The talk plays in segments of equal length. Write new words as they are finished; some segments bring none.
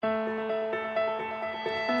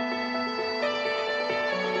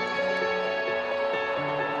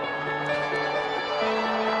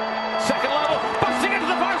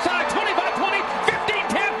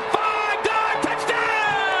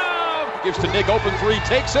gives to Nick, open three,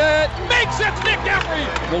 takes it, makes it, Nick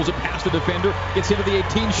Emery! Rolls it past the defender, gets into the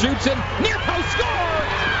 18, shoots, and near post, score!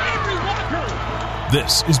 Emery Walker!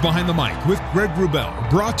 This is Behind the Mic with Greg Wrubell,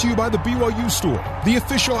 brought to you by the BYU Store, the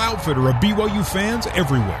official outfitter of BYU fans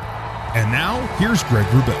everywhere. And now, here's Greg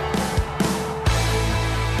Wrubell.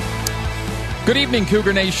 Good evening,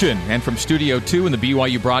 Cougar Nation, and from Studio 2 in the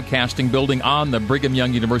BYU Broadcasting Building on the Brigham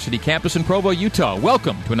Young University campus in Provo, Utah.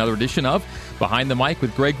 Welcome to another edition of Behind the Mic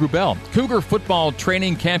with Greg Wrubell. Cougar football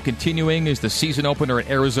training camp continuing as the season opener at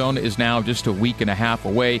Arizona is now just a week and a half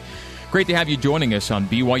away. Great to have you joining us on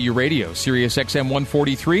BYU Radio, Sirius XM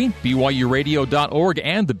 143, BYURadio.org,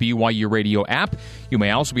 and the BYU Radio app. You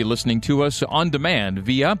may also be listening to us on demand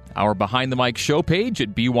via our Behind the Mic show page at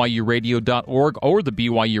BYURadio.org or the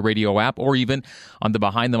BYU Radio app, or even on the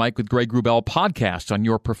Behind the Mic with Greg Wrubell podcast on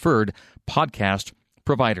your preferred podcast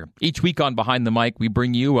provider. Each week on Behind the Mic, we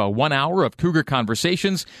bring you a 1 hour of Cougar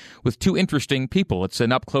conversations with two interesting people. It's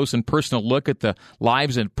an up-close and personal look at the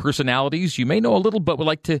lives and personalities you may know a little, but would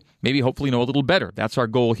like to maybe hopefully know a little better. That's our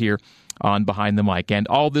goal here on Behind the Mic. And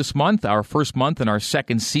all this month, our first month in our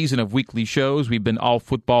second season of weekly shows, we've been all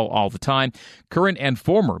football all the time. Current and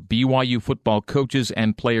former BYU football coaches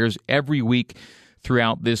and players every week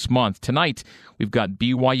throughout this month. Tonight, we've got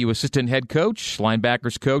BYU assistant head coach,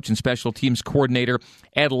 linebackers coach, and special teams coordinator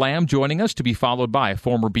Ed Lamb joining us, to be followed by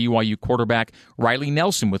former BYU quarterback Riley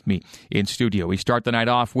Nelson with me in studio. We start the night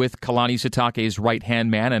off with Kalani Sitake's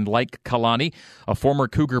right-hand man, and like Kalani, a former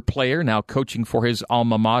Cougar player now coaching for his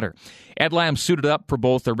alma mater. Ed Lamb suited up for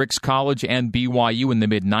both the Ricks College and BYU in the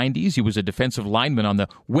mid-90s. He was a defensive lineman on the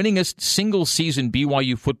winningest single-season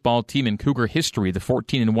BYU football team in Cougar history, the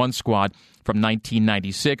 14-1 squad from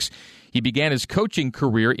 1996. He began his coaching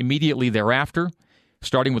career immediately thereafter,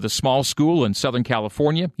 starting with a small school in Southern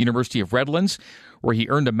California, University of Redlands, where he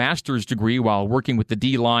earned a master's degree while working with the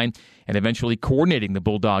D-line and eventually coordinating the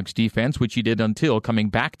Bulldogs defense, which he did until coming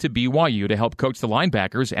back to BYU to help coach the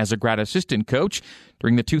linebackers as a grad assistant coach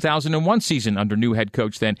during the 2001 season under new head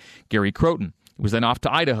coach then Gary Croton. He was then off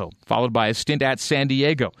to Idaho, followed by a stint at San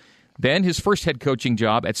Diego. Then his first head coaching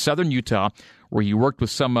job at Southern Utah, where he worked with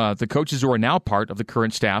some of the coaches who are now part of the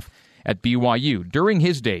current staff at BYU. During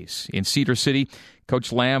his days in Cedar City,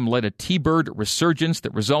 Coach Lamb led a T-Bird resurgence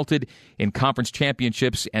that resulted in conference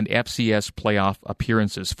championships and FCS playoff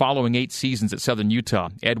appearances. Following 8 seasons at Southern Utah,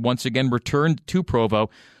 Ed once again returned to Provo,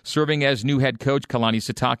 serving as new head coach Kalani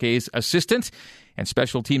Sitake's assistant and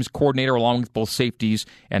special teams coordinator, along with both safeties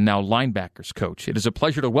and now linebackers coach. It is a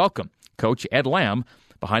pleasure to welcome Coach Ed Lamb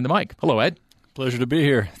behind the mic. Hello, Ed. Pleasure to be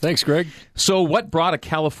here. Thanks, Greg. So what brought a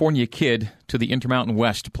California kid to the Intermountain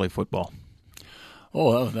West to play football?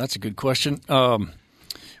 Oh, that's a good question.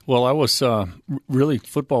 Well, I was really,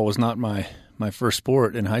 football was not my first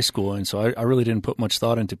sport in high school, and so I really didn't put much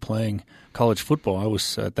thought into playing college football. I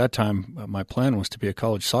was, at that time, my plan was to be a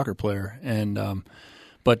college soccer player, and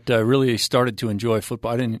but really started to enjoy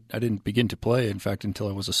football. I didn't begin to play, in fact, until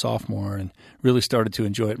I was a sophomore, and really started to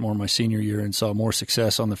enjoy it more my senior year and saw more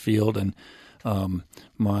success on the field. And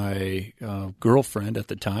my girlfriend at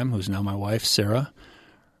the time, who's now my wife, Sarah,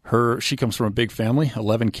 she comes from a big family,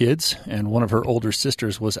 11 kids, and one of her older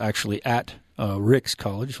sisters was actually at Ricks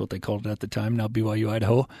College, what they called it at the time, now BYU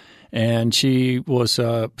Idaho, and she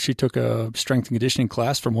took a strength and conditioning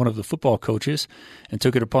class from one of the football coaches and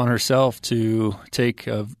took it upon herself to take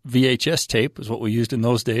a VHS tape, is what we used in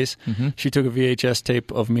those days. Mm-hmm. She took a VHS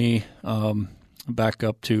tape of me back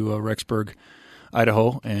up to Rexburg,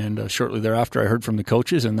 Idaho, and shortly thereafter I heard from the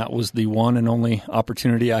coaches, and that was the one and only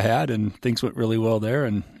opportunity I had, and things went really well there,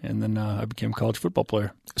 and then I became a college football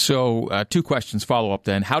player. So 2 questions follow up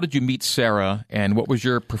then. How did you meet Sarah, and what was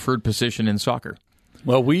your preferred position in soccer?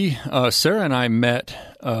 Well, Sarah and I met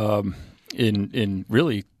in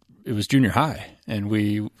really, it was junior high, and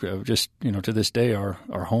we just, to this day, our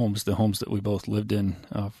homes, the homes that we both lived in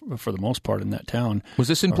for the most part in that town. Was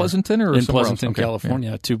this in Pleasanton or in somewhere Pleasanton, else? Okay.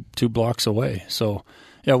 California, yeah. two blocks away. So,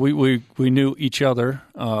 yeah, we knew each other,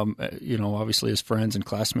 obviously as friends and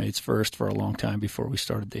classmates first for a long time before we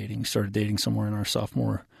started dating. We started dating somewhere in our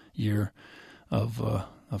sophomore year of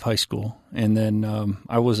high school, and then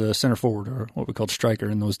I was a center forward, or what we called striker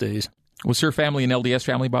in those days. Was her family an LDS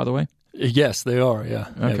family, by the way? Yes, they are. Yeah,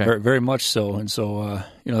 okay. Yeah, very, very much so. And so,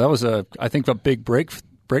 that was I think a big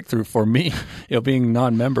breakthrough for me. Being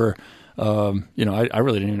non-member, I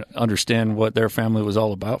really didn't understand what their family was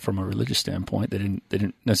all about from a religious standpoint. They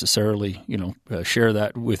didn't necessarily, share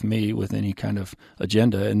that with me with any kind of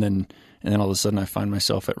agenda. And then all of a sudden, I find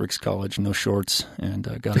myself at Ricks College, no shorts,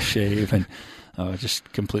 and got a shave, and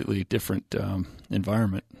just completely different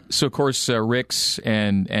environment. So, of course, Rick's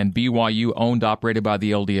and BYU owned, operated by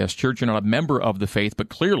the LDS Church. You're not a member of the faith, but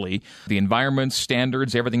clearly the environment,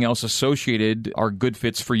 standards, everything else associated are good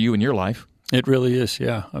fits for you in your life. It really is,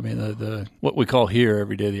 yeah. I mean, the what we call here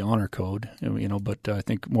every day the honor code, but I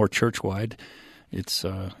think more church-wide, it's,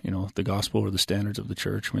 the gospel or the standards of the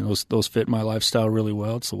church. I mean, those fit my lifestyle really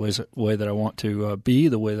well. It's the way that I want to be,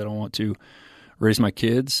 the way that I want to raise my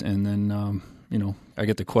kids. And then, I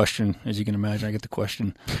get the question, as you can imagine, I get the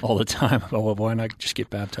question all the time, well, why not just get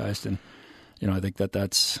baptized? And, I think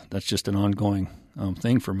that's just an ongoing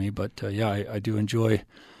thing for me. But, I do enjoy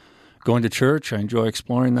going to church. I enjoy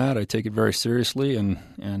exploring that. I take it very seriously,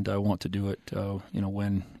 and I want to do it,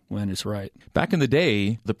 when it's right. Back in the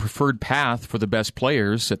day, the preferred path for the best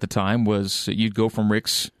players at the time was you'd go from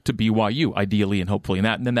Rick's to BYU, ideally and hopefully,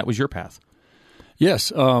 and then that was your path.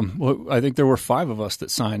 Yes. I think there were 5 of us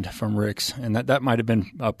that signed from Rick's, and that might have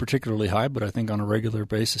been particularly high, but I think on a regular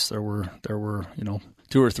basis there were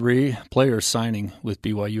 2 or 3 players signing with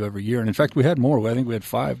BYU every year. And in fact, we had more. I think we had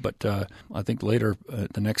 5, but I think later,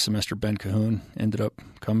 the next semester, Ben Cahoon ended up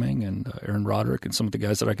coming, and Aaron Roderick, and some of the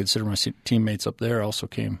guys that I consider my teammates up there also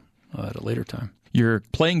came at a later time. Your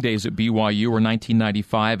playing days at BYU were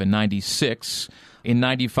 1995 and 96. In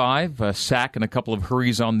 95, a sack and a couple of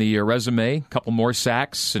hurries on the resume, a couple more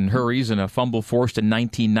sacks and hurries and a fumble forced in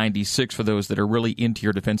 1996 for those that are really into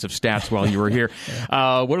your defensive stats while you were here.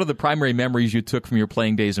 What are the primary memories you took from your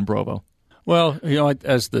playing days in Provo? Well,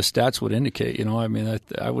 as the stats would indicate,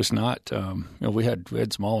 I was not, we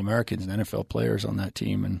had some All-Americans and NFL players on that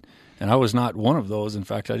team, and I was not one of those. In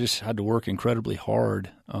fact, I just had to work incredibly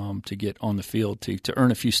hard to get on the field, to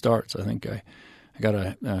earn a few starts. I think I got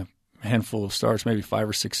a handful of starts, maybe 5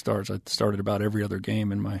 or 6 starts. I started about every other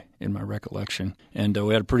game in my recollection, and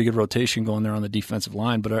we had a pretty good rotation going there on the defensive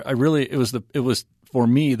line. But it was for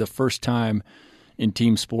me the first time in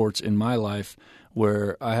team sports in my life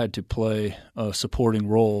where I had to play a supporting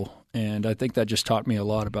role, and I think that just taught me a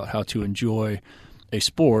lot about how to enjoy a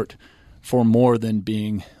sport for more than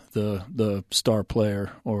being the star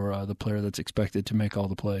player or the player that's expected to make all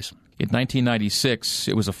the plays. In 1996,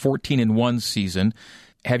 it was a 14-1 season.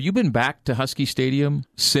 Have you been back to Husky Stadium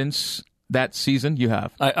since that season? You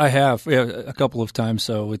have. I have, a couple of times.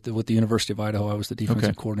 So with the University of Idaho, I was the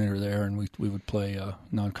defensive coordinator there, and we would play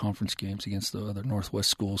non-conference games against the other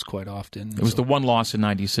Northwest schools quite often. It was the one loss in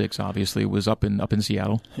 '96. Obviously, it was up in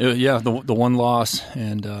Seattle. The one loss,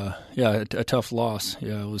 and a tough loss.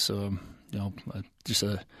 Yeah, it was just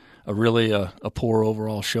a really poor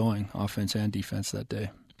overall showing, offense and defense that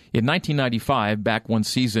day. In 1995, back one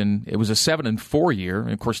season, it was a 7-4 year.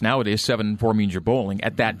 And of course, nowadays, 7-4 means you're bowling.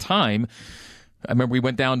 At that time, I remember we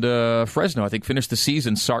went down to Fresno. I think finished the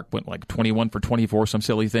season. Sark went like 21 for 24, some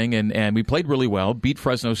silly thing. And we played really well, beat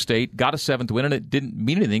Fresno State, got a 7th win, and it didn't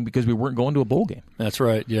mean anything because we weren't going to a bowl game. That's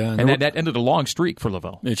right, yeah. And that ended a long streak for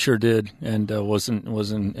Lavelle. It sure did, and was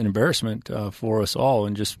an embarrassment for us all,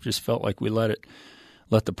 and just felt like we let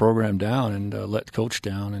the program down and let coach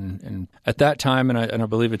down. And at that time, and I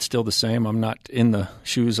believe it's still the same, I'm not in the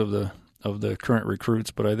shoes of the current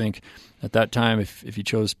recruits, but I think at that time, if you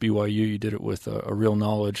chose BYU, you did it with a real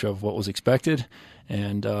knowledge of what was expected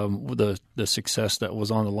and the success that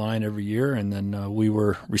was on the line every year. And then we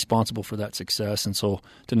were responsible for that success. And so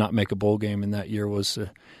to not make a bowl game in that year was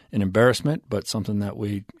an embarrassment, but something that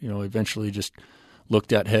we eventually just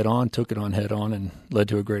looked at head on, took it on head on, and led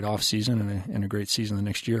to a great off season and a great season the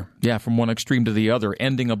next year. Yeah, from one extreme to the other,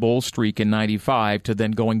 ending a bowl streak in 95 to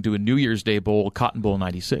then going to a New Year's Day bowl, Cotton Bowl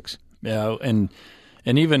 96. Yeah, and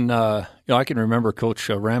even I can remember Coach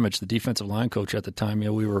Ramage, the defensive line coach at the time.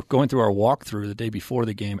 We were going through our walkthrough the day before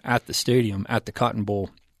the game at the stadium at the Cotton Bowl,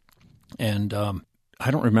 and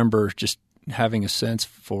I don't remember just having a sense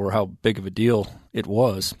for how big of a deal it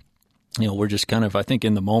was. We're just kind of, I think,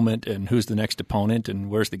 in the moment and who's the next opponent and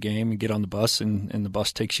where's the game, and get on the bus and the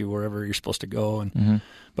bus takes you wherever you're supposed to go. And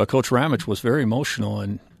But Coach Ramage was very emotional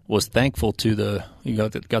and was thankful to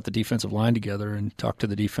got the defensive line together and talked to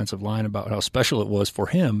the defensive line about how special it was for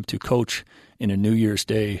him to coach in a New Year's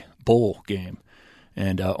Day bowl game.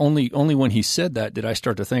 And only when he said that did I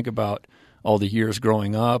start to think about all the years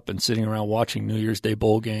growing up and sitting around watching New Year's Day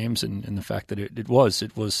bowl games and the fact that it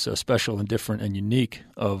was special and different and unique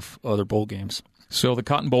of other bowl games. So the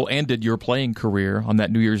Cotton Bowl ended your playing career on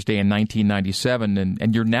that New Year's Day in 1997,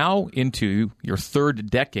 and you're now into your third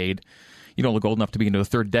decade. You don't look old enough to be into the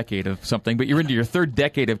third decade of something, but you're into your third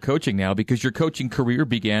decade of coaching now because your coaching career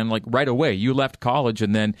began like right away. You left college,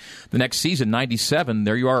 and then the next season, 97,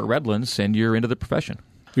 there you are at Redlands, and you're into the profession.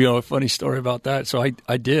 A funny story about that. So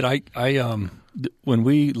I did. I when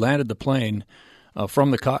we landed the plane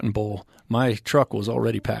from the Cotton Bowl, my truck was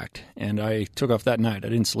already packed, and I took off that night. I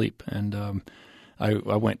didn't sleep, and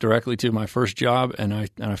I went directly to my first job, and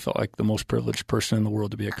I felt like the most privileged person in the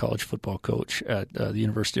world to be a college football coach at the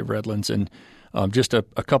University of Redlands. And just a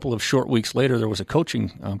couple of short weeks later, there was a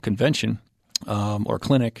coaching convention or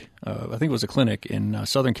clinic. I think it was a clinic in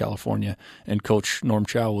Southern California, and Coach Norm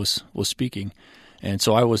Chow was speaking. And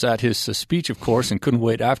so I was at his speech, of course, and couldn't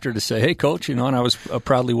wait after to say, "Hey, Coach," and I was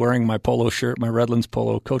proudly wearing my polo shirt, my Redlands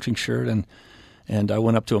polo coaching shirt, and I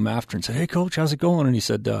went up to him after and said, "Hey, Coach, how's it going?" And he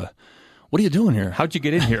said, "What are you doing here? How'd you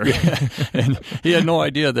get in here?" And he had no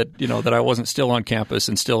idea that that I wasn't still on campus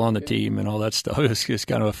and still on the team and all that stuff. It was just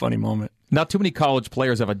kind of a funny moment. Not too many college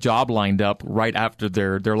players have a job lined up right after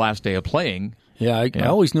their last day of playing. Yeah, I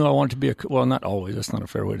always knew I wanted to be well, not always. That's not a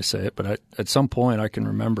fair way to say it. But at some point, I can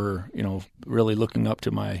remember, really looking up to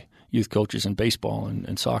my youth coaches in baseball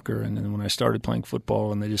and soccer. And then when I started playing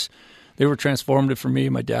football, and they were transformative for me.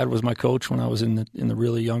 My dad was my coach when I was in the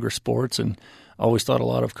really younger sports, and I always thought a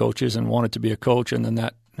lot of coaches and wanted to be a coach. And then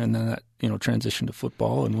that transitioned to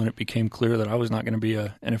football. And when it became clear that I was not going to be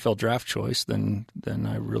a NFL draft choice, then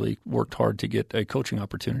I really worked hard to get a coaching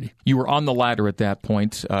opportunity. You were on the ladder at that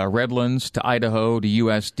point, Redlands to Idaho to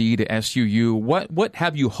USD to SUU. What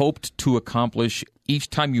have you hoped to accomplish each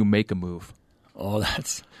time you make a move? Oh,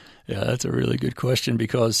 that's a really good question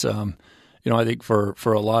because I think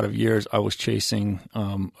for a lot of years I was chasing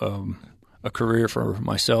a career for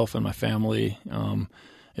myself and my family.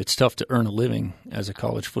 It's tough to earn a living as a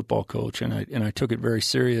college football coach, and I took it very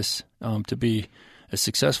serious to be as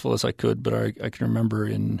successful as I could. But I can remember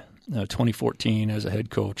in 2014 as a head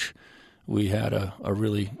coach, we had a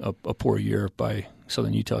really poor year by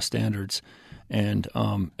Southern Utah standards, and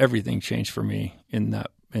everything changed for me in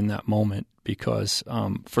that moment because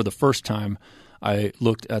for the first time I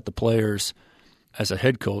looked at the players as a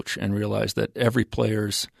head coach and realized that every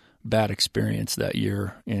player's bad experience that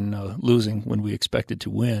year in losing when we expected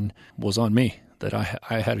to win was on me, that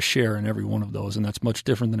I had a share in every one of those, and that's much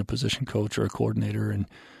different than a position coach or a coordinator. And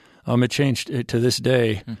it changed to this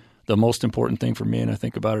day. The most important thing for me, and I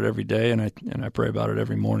think about it every day, and I pray about it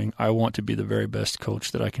every morning, I want to be the very best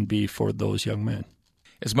coach that I can be for those young men.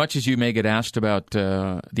 As much as you may get asked about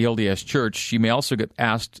the LDS Church, you may also get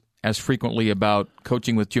asked as frequently about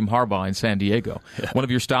coaching with Jim Harbaugh in San Diego. Yeah. One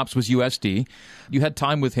of your stops was USD. You had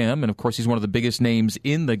time with him, and of course he's one of the biggest names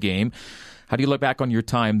in the game. How do you look back on your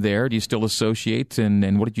time there? Do you still associate,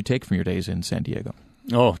 and what did you take from your days in San Diego?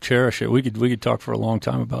 Oh, cherish it. We could talk for a long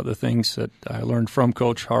time about the things that I learned from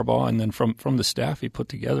Coach Harbaugh and then from the staff he put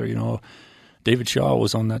together. David Shaw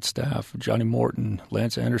was on that staff, Johnny Morton,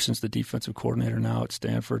 Lance Anderson's the defensive coordinator now at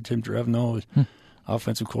Stanford, Tim Drevno,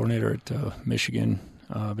 offensive coordinator at Michigan.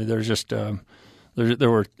 There's just there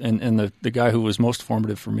were and the guy who was most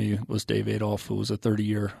formative for me was Dave Adolph, who was a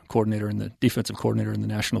 30-year defensive coordinator in the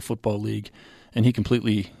National Football League, and he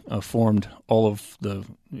completely formed all of the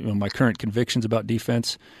my current convictions about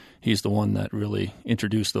defense. He's the one that really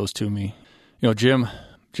introduced those to me. Jim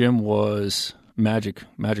was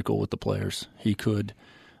magical with the players. He could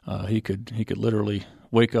literally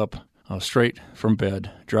wake up straight from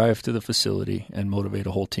bed, drive to the facility, and motivate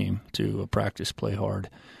a whole team to practice, play hard.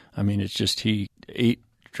 I mean, it's just he ate,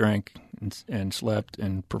 drank, and slept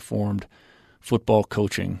and performed football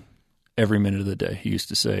coaching every minute of the day. He used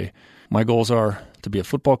to say, "My goals are to be a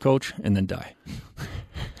football coach and then die."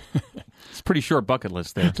 It's a pretty short bucket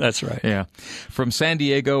list there. That's right. Yeah. From San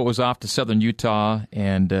Diego, it was off to Southern Utah,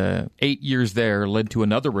 and 8 years there led to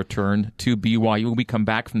another return to BYU. When we come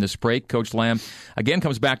back from this break, Coach Lamb again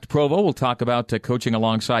comes back to Provo. We'll talk about coaching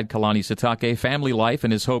alongside Kalani Sitake, family life,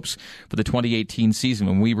 and his hopes for the 2018 season.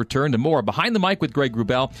 When we return to more Behind the Mic with Greg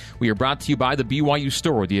Wrubell, we are brought to you by the BYU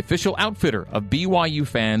Store, the official outfitter of BYU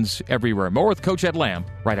fans everywhere. More with Coach Ed Lamb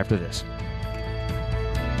right after this.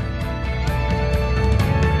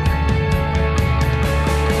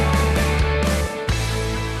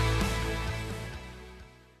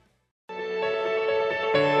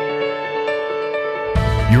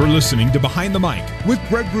 You're listening to Behind the Mic with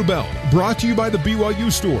Greg Wrubell, brought to you by the BYU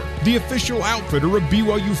Store, the official outfitter of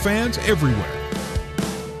BYU fans everywhere.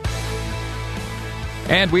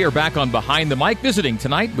 And we are back on Behind the Mic, visiting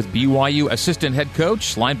tonight with BYU assistant head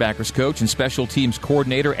coach, linebackers coach, and special teams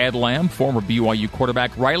coordinator Ed Lamb, former BYU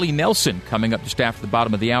quarterback Riley Nelson, coming up just after the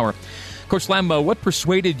bottom of the hour. Coach Lamb, what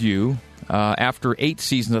persuaded you after 8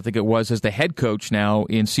 seasons, I think it was, as the head coach now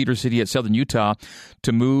in Cedar City at Southern Utah,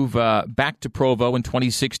 to move back to Provo in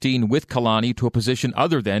 2016 with Kalani to a position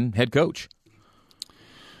other than head coach?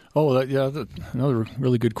 Another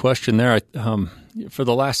really good question there. For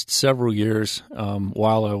the last several years,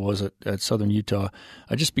 while I was at Southern Utah,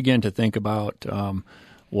 I just began to think about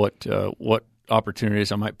what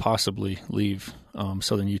opportunities I might possibly leave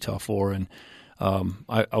Southern Utah for, and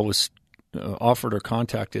I was offered or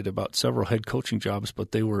contacted about several head coaching jobs,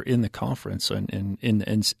 but they were in the conference and in the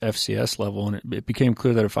FCS level, and it became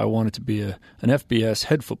clear that if I wanted to be an FBS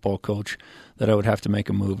head football coach, that I would have to make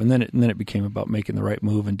a move, and then it became about making the right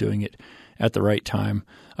move and doing it at the right time.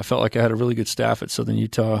 I felt like I had a really good staff at Southern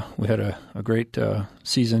Utah. We had a great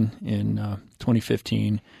season in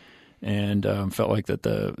 2015. And felt like that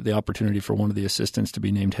the opportunity for one of the assistants to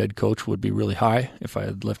be named head coach would be really high if I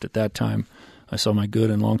had left at that time. I saw my good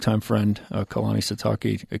and longtime friend Kalani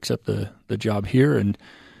Sitake accept the job here, and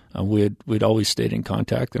we'd always stayed in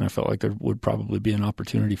contact. And I felt like there would probably be an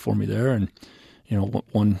opportunity for me there. And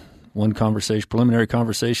one conversation, preliminary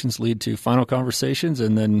conversations lead to final conversations,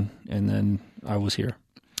 and then I was here.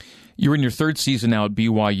 You're in your third season now at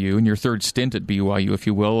BYU, and your third stint at BYU, if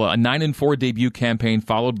you will. A 9-4 debut campaign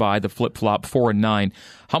followed by the flip-flop 4-9.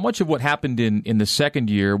 How much of what happened in the second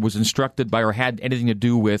year was instructed by or had anything to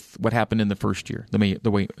do with what happened in the first year, the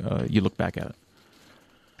way you look back at it?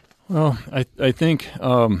 Well, I think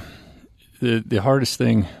the hardest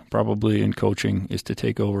thing probably in coaching is to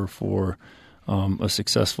take over for a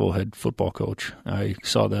successful head football coach. I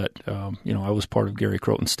saw that, I was part of Gary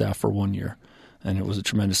Croton's staff for 1 year. And it was a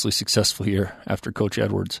tremendously successful year after Coach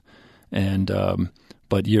Edwards,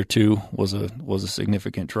 but year two was a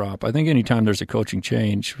significant drop. I think anytime there's a coaching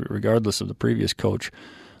change, regardless of the previous coach,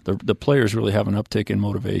 the players really have an uptick in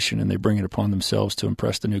motivation, and they bring it upon themselves to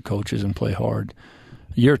impress the new coaches and play hard.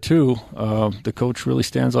 Year two, the coach really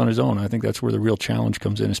stands on his own. I think that's where the real challenge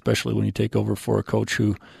comes in, especially when you take over for a coach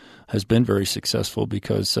who has been very successful,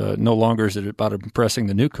 because no longer is it about impressing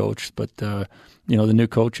the new coach, but the new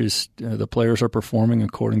coach is the players are performing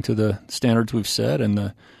according to the standards we've set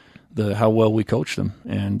and the how well we coach them.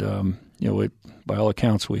 And by all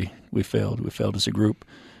accounts, we failed. We failed as a group.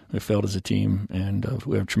 We failed as a team, and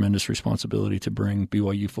we have tremendous responsibility to bring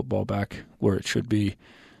BYU football back where it should be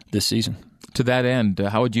this season. To that end,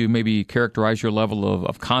 how would you maybe characterize your level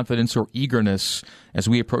of confidence or eagerness as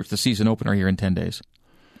we approach the season opener here in 10 days?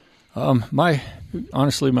 My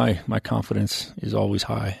confidence is always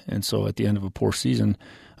high, and so at the end of a poor season,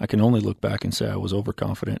 I can only look back and say I was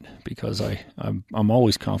overconfident, because I'm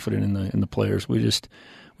always confident in the players. We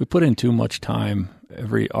put in too much time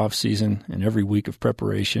every off season and every week of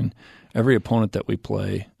preparation, every opponent that we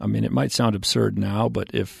play. I mean, it might sound absurd now, but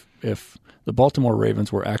if the Baltimore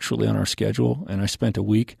Ravens were actually on our schedule and I spent a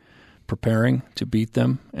week preparing to beat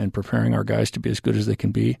them and preparing our guys to be as good as they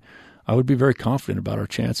can be, I would be very confident about our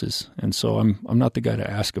chances. And so I'm not the guy to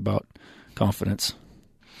ask about confidence.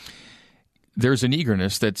 There's an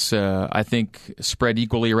eagerness that's, I think, spread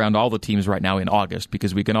equally around all the teams right now in August,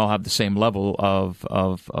 because we can all have the same level of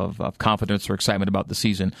confidence or excitement about the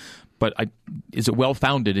season. But is it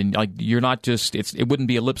well-founded? And you're not just it wouldn't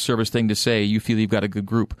be a lip service thing to say you feel you've got a good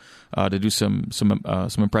group to do some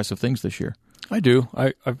impressive things this year. I do.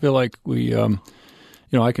 I feel like we.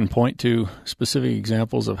 I can point to specific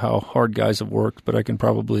examples of how hard guys have worked, but I can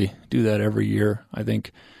probably do that every year. I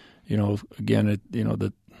think,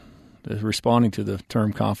 the responding to the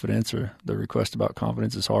term confidence or the request about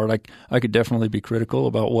confidence is hard. I could definitely be critical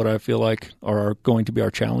about what I feel like are going to be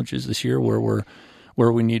our challenges this year, where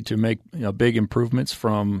we need to make big improvements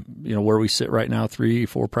from where we sit right now,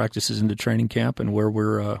 3-4 practices into training camp, and where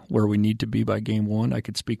we need to be by game one. I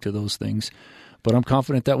could speak to those things, but I'm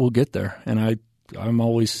confident that we'll get there, and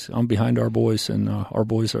I'm behind our boys, and our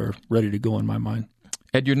boys are ready to go in my mind.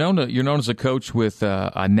 Ed, you're known as a coach with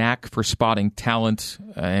a knack for spotting talent,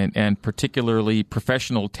 and particularly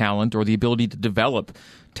professional talent, or the ability to develop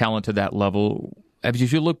talent to that level.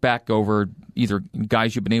 As you look back over either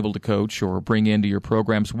guys you've been able to coach or bring into your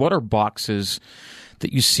programs, what are boxes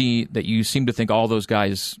that you see that you seem to think all those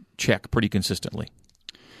guys check pretty consistently?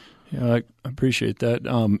 Yeah, I appreciate that.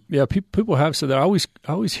 People have said that.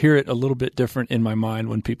 I always hear it a little bit different in my mind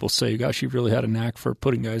when people say, "Gosh, you've really had a knack for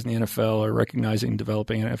putting guys in the NFL or recognizing and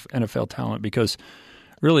developing NFL talent," because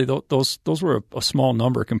really those were a small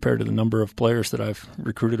number compared to the number of players that I've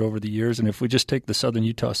recruited over the years. And if we just take the Southern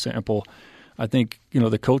Utah sample, I think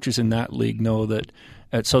the coaches in that league know that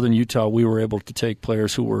at Southern Utah we were able to take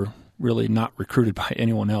players who were really not recruited by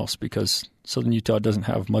anyone else, because Southern Utah doesn't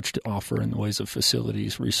have much to offer in the ways of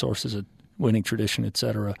facilities, resources, a winning tradition,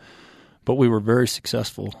 etc. But we were very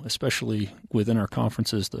successful, especially within our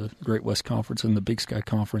conferences, the Great West Conference and the Big Sky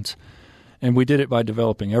Conference. And we did it by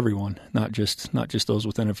developing everyone, not just those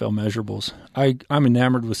with NFL measurables. I'm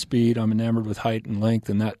enamored with speed. I'm enamored with height and length,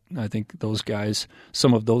 and that I think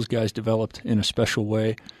some of those guys developed in a special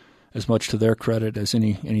way, as much to their credit as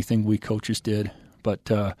anything we coaches did. But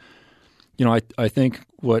I think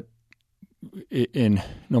no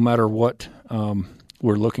matter what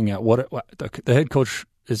we're looking at, the head coach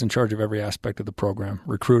is in charge of every aspect of the program: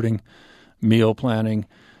 recruiting, meal planning,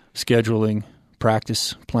 scheduling,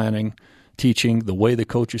 practice planning, teaching, the way the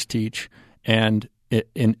coaches teach, and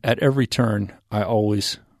at every turn, I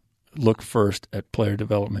always look first at player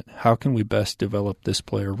development. How can we best develop this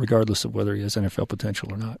player, regardless of whether he has NFL potential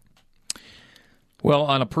or not? Well,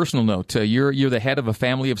 on a personal note, you're the head of a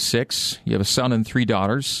family of 6. You have a son and 3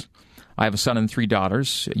 daughters. I have a son and 3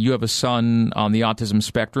 daughters. You have a son on the autism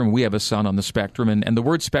spectrum. We have a son on the spectrum. And the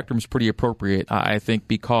word spectrum is pretty appropriate, I think,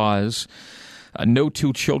 because no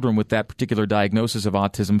 2 children with that particular diagnosis of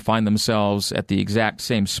autism find themselves at the exact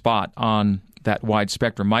same spot on that wide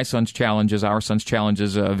spectrum. My son's challenges, our son's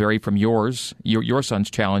challenges vary from your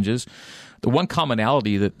son's challenges. The one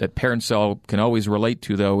commonality that parents can always relate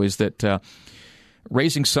to, though, is that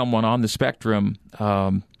raising someone on the spectrum,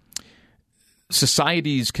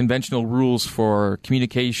 society's conventional rules for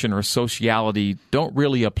communication or sociality don't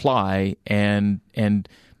really apply, and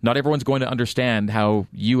not everyone's going to understand how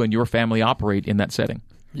you and your family operate in that setting.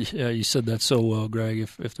 Yeah, you said that so well, Greg.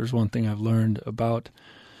 If there's one thing I've learned about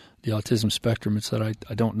the autism spectrum, it's that I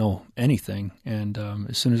don't know anything. And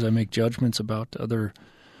as soon as I make judgments about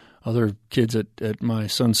other kids at my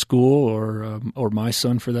son's school or my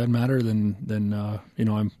son for that matter, then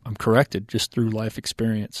I'm corrected just through life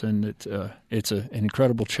experience, and it's an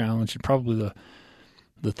incredible challenge, and probably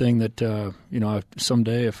the thing that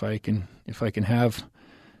someday if I can have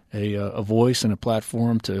a voice and a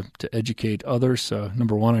platform to educate others.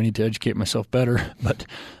 Number one, I need to educate myself better, but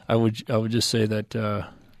I would just say that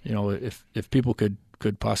if people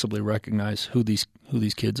could possibly recognize who these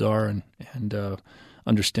kids are and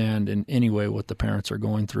understand in any way what the parents are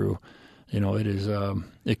going through,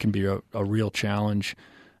 it can be a real challenge.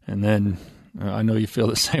 And then I know you feel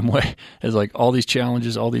the same way as like all these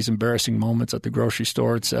challenges, all these embarrassing moments at the grocery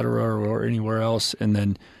store, et cetera, or anywhere else, and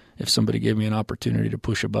then if somebody gave me an opportunity to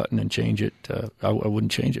push a button and change it, I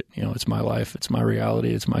wouldn't change it. It's my life, it's my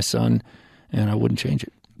reality, it's my son, and I wouldn't change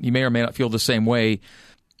it. You may or may not feel the same way.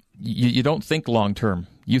 You don't think long term.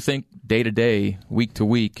 You think day to day, week to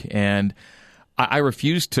week, and I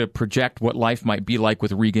refuse to project what life might be like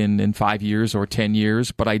with Regan in 5 years or 10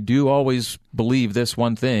 years, but I do always believe this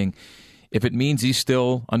one thing. If it means he's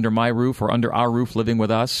still under my roof or under our roof living with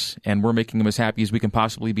us and we're making him as happy as we can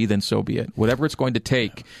possibly be, then so be it. Whatever it's going to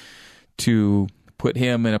take to put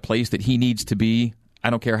him in a place that he needs to be, I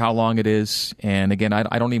don't care how long it is. And again,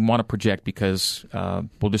 I don't even want to project because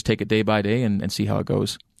we'll just take it day by day and see how it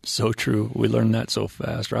goes. So true. We learned that so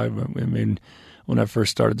fast, right? I mean, when I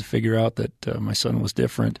first started to figure out that my son was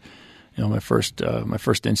different, my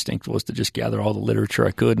first instinct was to just gather all the literature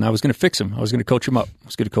I could, and I was going to fix him. I was going to coach him up. I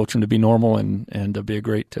was going to coach him to be normal and be a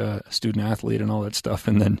great student athlete and all that stuff.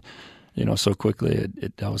 And then, so quickly,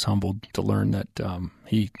 I was humbled to learn that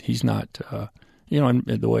he's not. And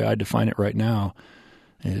the way I define it right now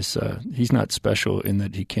is he's not special in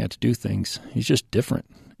that he can't do things. He's just different,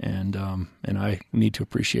 and I need to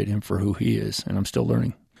appreciate him for who he is, and I'm still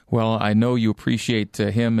learning. Well, I know you appreciate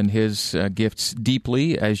him and his gifts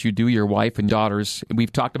deeply, as you do your wife and daughters.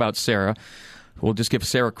 We've talked about Sarah. We'll just give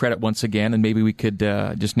Sarah credit once again, and maybe we could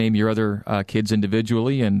just name your other kids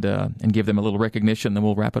individually and give them a little recognition, then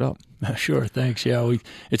we'll wrap it up. Sure, thanks. Yeah,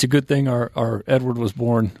 it's a good thing our Edward was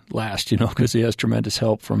born last, because he has tremendous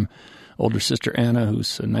help from older sister Anna,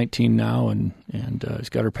 who's 19 now, and has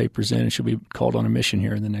got her papers in, and she'll be called on a mission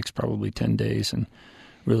here in the next probably 10 days, and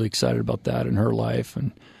really excited about that in her life.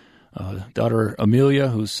 And daughter Amelia,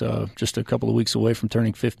 who's just a couple of weeks away from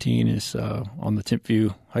turning 15, is on the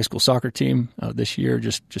Timpview High School soccer team this year.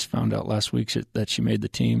 Just found out last week that she made the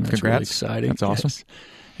team. That's Congrats. Really exciting. That's awesome. Yes.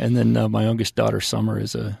 And then my youngest daughter Summer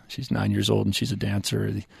she's 9 years old and she's a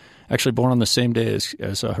dancer. Actually born on the same day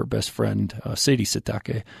as her best friend Sadie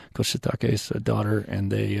Sitake, Coach Sitake's daughter, and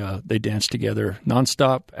they dance together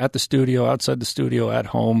nonstop at the studio, outside the studio, at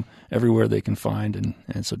home, everywhere they can find,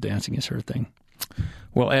 and so dancing is her thing.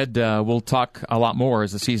 Well, Ed, we'll talk a lot more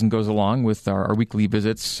as the season goes along with our weekly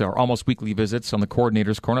visits, or almost weekly visits on the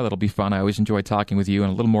Coordinator's Corner. That'll be fun. I always enjoy talking with you on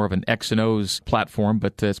a little more of an X and O's platform,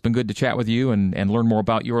 but it's been good to chat with you and learn more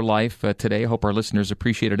about your life today. I hope our listeners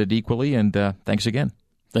appreciated it equally, and thanks again.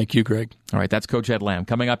 Thank you, Greg. All right, that's Coach Ed Lamb.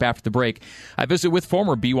 Coming up after the break, I visit with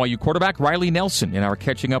former BYU quarterback Riley Nelson in our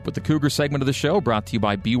Catching Up with the Cougar segment of the show, brought to you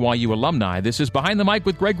by BYU alumni. This is Behind the Mic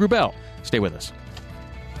with Greg Wrubell. Stay with us.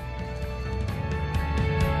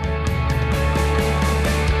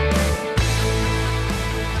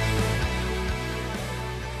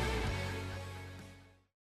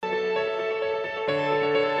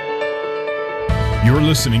 You're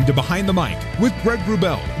listening to Behind the Mic with Greg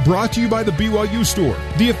Wrubell, brought to you by the BYU Store,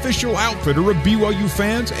 the official outfitter of BYU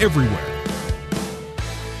fans everywhere.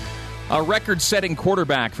 A record-setting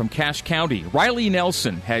quarterback from Cache County, Riley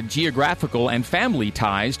Nelson had geographical and family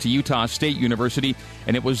ties to Utah State University,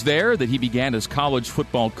 and it was there that he began his college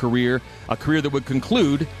football career, a career that would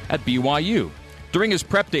conclude at BYU. During his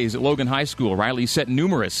prep days at Logan High School, Riley set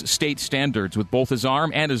numerous state standards with both his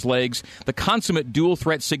arm and his legs. The consummate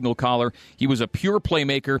dual-threat signal caller, he was a pure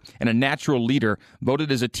playmaker and a natural leader,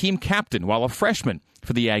 voted as a team captain while a freshman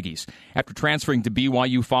for the Aggies. After transferring to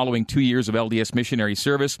BYU following 2 years of LDS missionary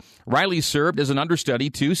service, Riley served as an understudy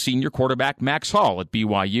to senior quarterback Max Hall at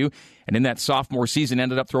BYU, and in that sophomore season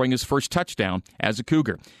ended up throwing his first touchdown as a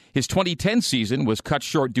Cougar. His 2010 season was cut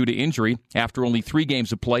short due to injury after only 3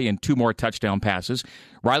 games of play and 2 more touchdown passes.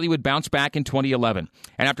 Riley would bounce back in 2011,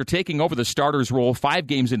 and after taking over the starter's role 5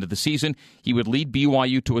 games into the season, he would lead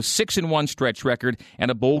BYU to a 6-1 stretch record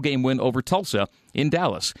and a bowl game win over Tulsa in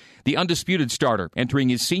Dallas. The undisputed starter entering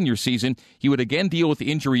his senior season, he would again deal with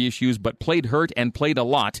injury issues but played hurt and played a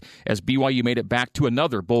lot as BYU made it back to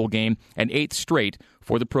another bowl game, an 8th straight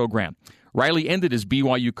for the program. Riley ended his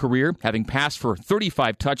BYU career having passed for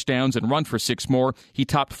 35 touchdowns and run for 6 more. He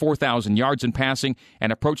topped 4,000 yards in passing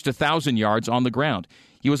and approached 1,000 yards on the ground.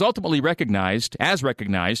 He was ultimately recognized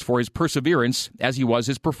for his perseverance as he was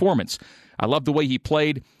his performance. I loved the way he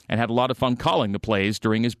played and had a lot of fun calling the plays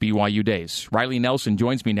during his BYU days. Riley Nelson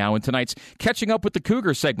joins me now in tonight's Catching Up with the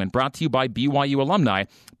Cougar segment, brought to you by BYU alumni.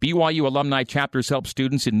 BYU alumni chapters help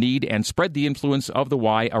students in need and spread the influence of the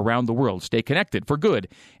Y around the world. Stay connected for good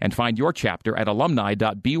and find your chapter at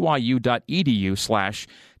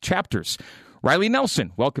alumni.byu.edu/chapters. Riley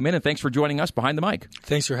Nelson, welcome in, and thanks for joining us Behind the Mic.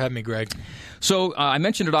 Thanks for having me, Greg. So I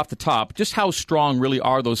mentioned it off the top. Just how strong really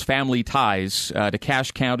are those family ties to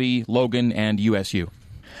Cache County, Logan, and USU?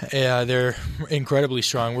 Yeah, they're incredibly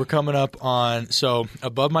strong. We're coming up on, so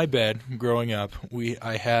above my bed growing up,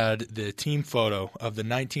 I had the team photo of the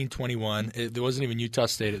 1921. There wasn't even Utah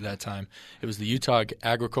State at that time. It was the Utah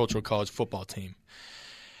Agricultural College football team.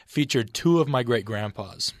 Featured 2 of my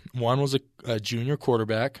great-grandpas. One was a junior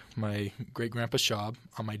quarterback, my great-grandpa Schaub,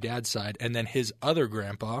 on my dad's side, and then his other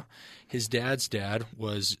grandpa, his dad's dad,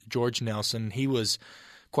 was George Nelson. He was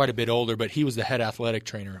quite a bit older, but he was the head athletic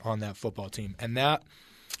trainer on that football team. And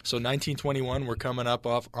so 1921, we're coming up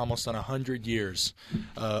off almost on 100 years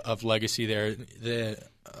of legacy there.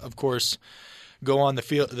 Of course, go on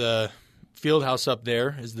the field house up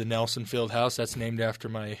there is the Nelson Field House. That's named after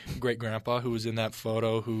my great-grandpa who was in that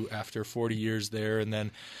photo, who after 40 years there. And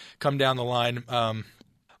then come down the line,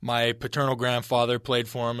 my paternal grandfather played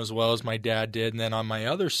for him as well as my dad did. And then on my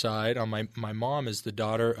other side, on my mom is the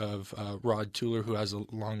daughter of Rod Tueller, who has a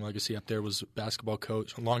long legacy up there, was a basketball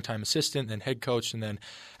coach, a longtime assistant, then head coach, and then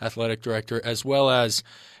athletic director, as well as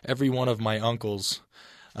every one of my uncles.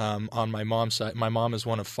 On my mom's side, my mom is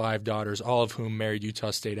one of 5 daughters, all of whom married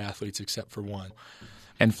Utah State athletes except for one.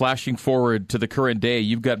 And flashing forward to the current day,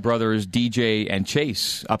 you've got brothers DJ and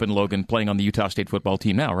Chase up in Logan playing on the Utah State football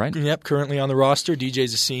team now, right? Yep, currently on the roster.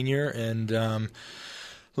 DJ's a senior, and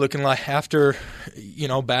looking like after,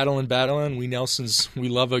 battling, we Nelsons, we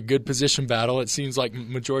love a good position battle. It seems like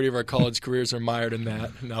majority of our college careers are mired in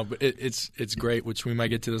that. No, but it's great, which we might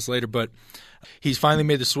get to this later. But he's finally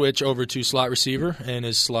made the switch over to slot receiver and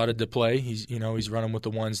is slotted to play. He's running with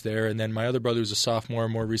the ones there. And then my other brother, who's a sophomore,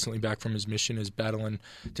 more recently back from his mission, is battling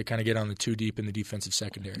to kind of get on the 2 deep in the defensive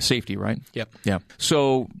secondary. Safety, right? Yep. Yeah.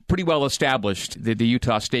 So pretty well established, the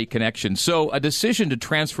Utah State connection. So a decision to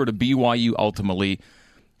transfer to BYU ultimately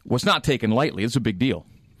was not taken lightly. It's a big deal.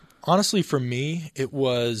 Honestly, for me, it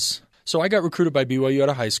was – so I got recruited by BYU out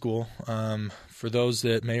of high school. For those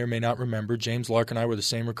that may or may not remember, James Lark and I were the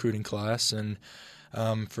same recruiting class, and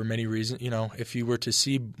for many reasons, if you were to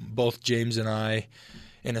see both James and I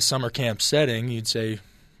in a summer camp setting, you'd say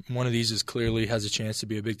one of these clearly has a chance to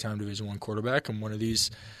be a big-time Division I quarterback, and one of these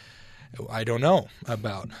I don't know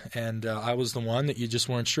about. And I was the one that you just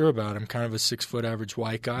weren't sure about. I'm kind of a 6-foot average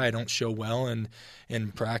white guy. I don't show well in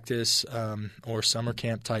practice or summer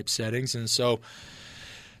camp type settings, and so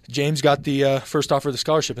James got the first offer of the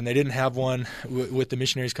scholarship, and they didn't have one with the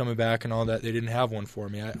missionaries coming back and all that. They didn't have one for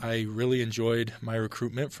me. I really enjoyed my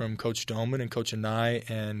recruitment from Coach Doman and Coach Anai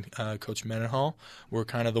and Coach Mendenhall were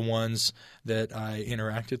kind of the ones that I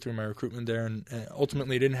interacted through my recruitment there, and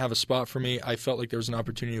ultimately didn't have a spot for me. I felt like there was an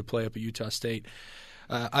opportunity to play up at Utah State.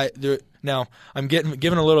 Now, I'm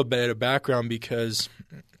given a little bit of background because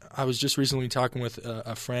I was just recently talking with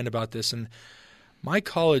a friend about this, and my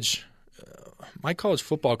college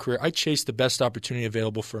football career, I chased the best opportunity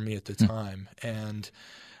available for me at the time, and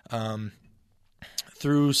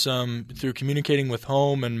through communicating with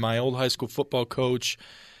home and my old high school football coach,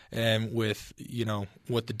 and with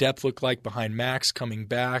what the depth looked like behind Max coming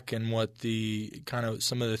back, and what the kind of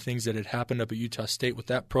some of the things that had happened up at Utah State with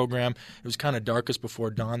that program, it was kind of darkest before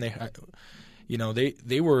dawn.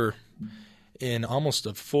 They were in almost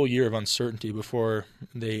a full year of uncertainty before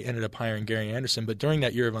they ended up hiring Gary Anderson. But during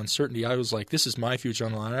that year of uncertainty, I was like, this is my future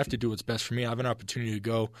on the line. I have to do what's best for me. I have an opportunity to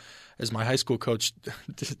go, as my high school coach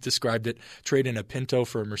described it, trade in a Pinto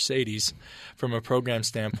for a Mercedes from a program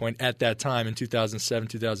standpoint at that time in 2007,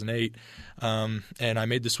 2008. And I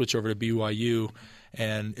made the switch over to BYU,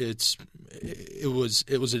 and it was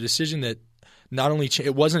a decision that not only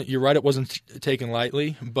it wasn't. You're right. It wasn't taken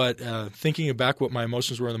lightly. But thinking back, what my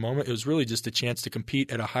emotions were in the moment, it was really just a chance to compete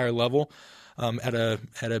at a higher level, at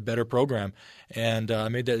a better program. And I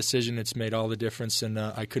made that decision. It's made all the difference, and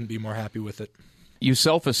I couldn't be more happy with it. You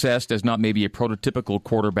self-assessed as not maybe a prototypical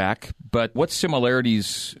quarterback, but what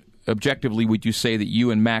similarities objectively would you say that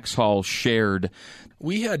you and Max Hall shared?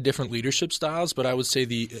 We had different leadership styles, but I would say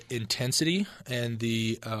the intensity and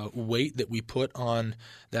the weight that we put on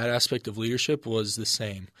that aspect of leadership was the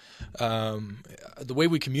same. The way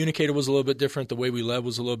we communicated was a little bit different. The way we led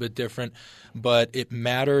was a little bit different, but it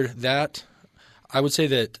mattered. That I would say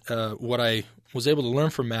that what I was able to learn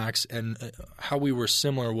from Max and how we were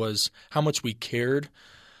similar was how much we cared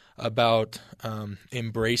about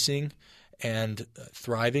embracing and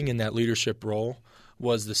thriving in that leadership role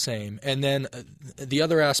was the same. And then the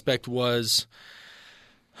other aspect was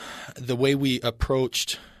the way we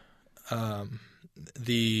approached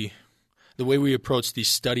the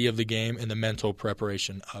study of the game and the mental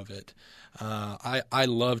preparation of it.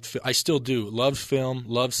 I still do, loved film,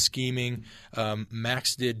 loved scheming.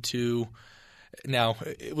 Max did too. Now,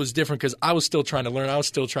 it was different because I was still trying to learn. I was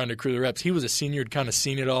still trying to accrue the reps. He was a senior, had kind of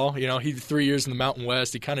seen it all. He did 3 years in the Mountain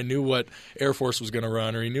West. He kind of knew what Air Force was going to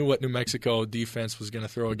run, or he knew what New Mexico defense was going to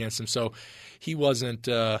throw against him. So he wasn't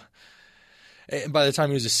by the time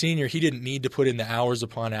he was a senior, he didn't need to put in the hours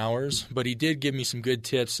upon hours, but he did give me some good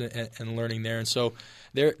tips and learning there. And so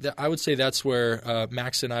I would say that's where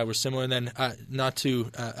Max and I were similar. And then not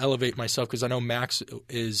to elevate myself, because I know Max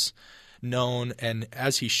is – known, and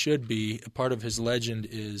as he should be, part of his legend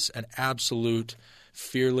is an absolute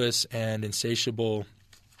fearless and insatiable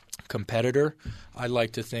competitor. I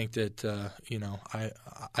like to think that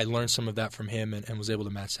I learned some of that from him and was able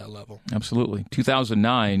to match that level. Absolutely.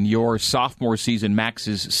 2009, your sophomore season,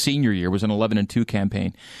 Max's senior year, was an 11-2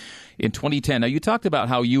 campaign. In 2010, now you talked about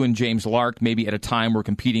how you and James Lark maybe at a time were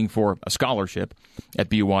competing for a scholarship at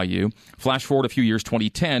BYU. Flash forward a few years,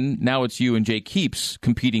 2010, now it's you and Jay Keeps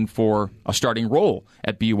competing for a starting role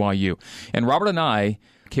at BYU. And Robert and I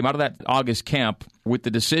came out of that August camp with the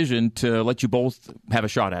decision to let you both have a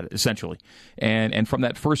shot at it, essentially. And from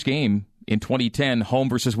that first game in 2010, home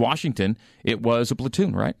versus Washington, it was a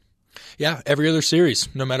platoon, right? Yeah, every other series,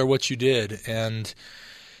 no matter what you did. And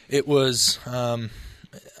it was...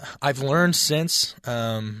 I've learned since,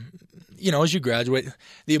 as you graduate,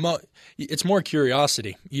 it's more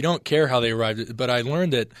curiosity. You don't care how they arrived, but I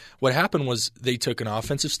learned that what happened was they took an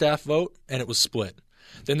offensive staff vote and it was split.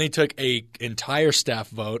 Then they took an entire staff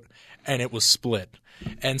vote and it was split.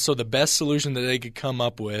 And so the best solution that they could come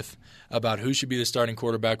up with about who should be the starting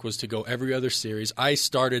quarterback was to go every other series. I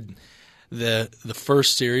started the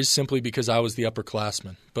first series simply because I was the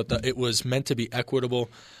upperclassman, but it was meant to be equitable.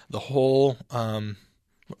 The whole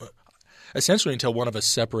essentially until one of us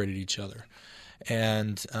separated each other.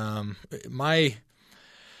 And my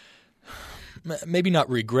maybe not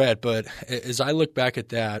regret, but as I look back at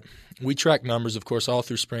that, we track numbers, of course, all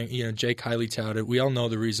through spring. Jake highly touted. We all know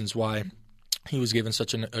the reasons why he was given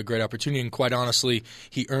such a great opportunity, and quite honestly,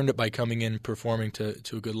 he earned it by coming in, performing to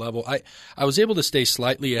a good level. I was able to stay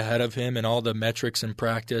slightly ahead of him in all the metrics and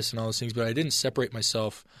practice and all those things, but I didn't separate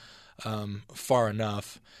myself far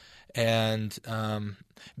enough. And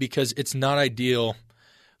because it's not ideal.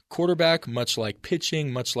 Quarterback, much like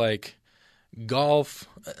pitching, much like golf,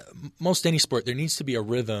 most any sport, there needs to be a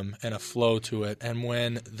rhythm and a flow to it. And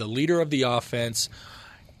when the leader of the offense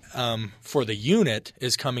for the unit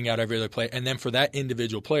is coming out every other play, and then for that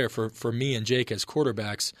individual player, for me and Jake as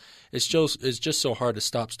quarterbacks, it's just so hard to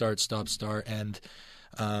stop, start, and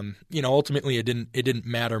ultimately it didn't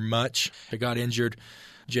matter much. I got injured.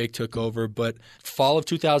 Jake took over, but fall of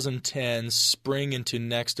 2010, spring into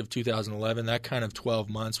next of 2011, that kind of 12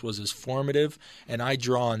 months was as formative, and I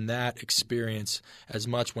draw on that experience as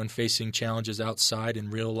much when facing challenges outside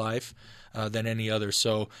in real life than any other.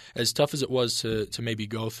 So as tough as it was to maybe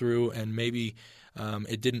go through, and maybe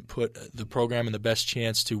it didn't put the program in the best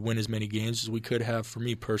chance to win as many games as we could have. For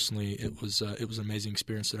me personally, it was an amazing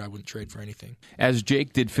experience that I wouldn't trade for anything. As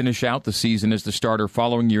Jake did finish out the season as the starter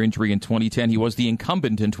following your injury in 2010, he was the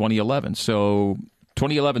incumbent in 2011. So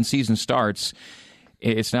 2011 season starts.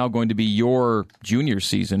 It's now going to be your junior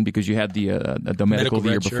season because you had the medical the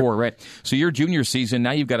year before, right? So your junior season, now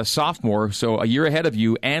you've got a sophomore, so a year ahead of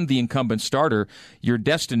you and the incumbent starter. You're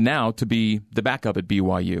destined now to be the backup at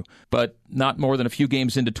BYU. But not more than a few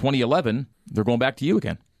games into 2011, they're going back to you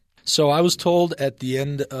again. So I was told at the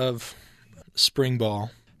end of spring ball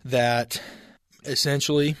that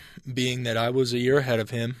essentially, being that I was a year ahead of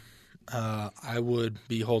him, I would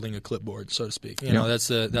be holding a clipboard, so to speak. You know, that's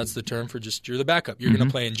the term for just you're the backup. You're going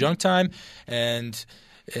to play in junk time, and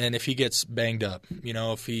if he gets banged up,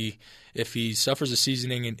 if he suffers a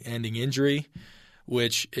season-ending injury,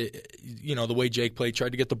 which the way Jake played,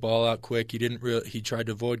 tried to get the ball out quick. He tried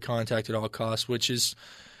to avoid contact at all costs, which is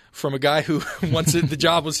from a guy who once the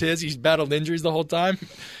job was his, he's battled injuries the whole time.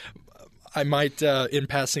 I might, in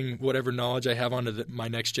passing whatever knowledge I have onto my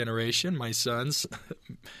next generation, my sons.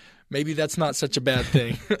 Maybe that's not such a bad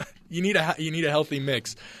thing. You need a healthy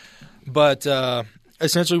mix. But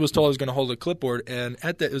essentially was told I was going to hold a clipboard. And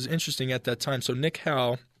it was interesting at that time. So Nick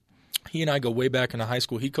Howell, he and I go way back into high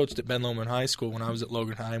school. He coached at Ben Lomond High School when I was at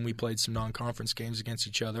Logan High, and we played some non-conference games against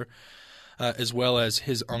each other, as well as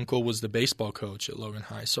his uncle was the baseball coach at Logan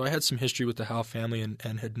High. So I had some history with the Howell family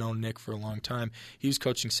and had known Nick for a long time. He was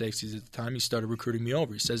coaching safeties at the time. He started recruiting me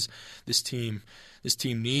over. He says, this team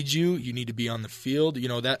needs you. You need to be on the field.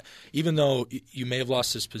 That even though you may have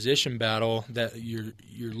lost this position battle, that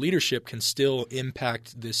your leadership can still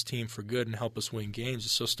impact this team for good and help us win games.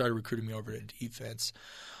 So started recruiting me over to defense.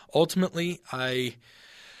 Ultimately, at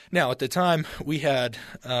the time we had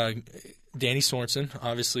Danny Sorensen,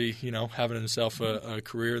 obviously, having himself a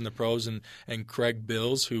career in the pros, and Craig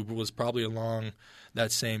Bills, who was probably along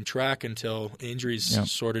that same track until injuries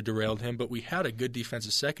sort of derailed him. But we had a good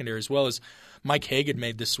defensive secondary, as well as Mike Haig had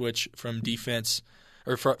made the switch from defense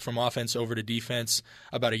or from offense over to defense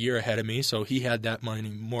about a year ahead of me. So he had that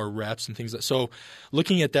more reps and things. So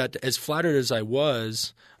looking at that, as flattered as I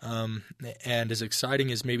was, and as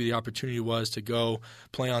exciting as maybe the opportunity was to go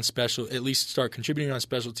play on special, at least start contributing on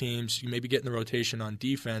special teams, you maybe get in the rotation on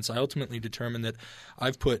defense, I ultimately determined that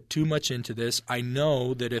I've put too much into this. I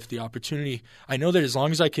know that as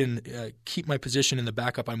long as I can keep my position in the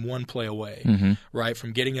backup, I'm one play away, right,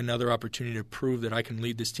 from getting another opportunity to prove that I can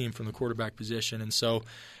lead this team from the quarterback position. And so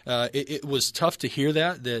it was tough to hear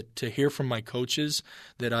to hear from my coaches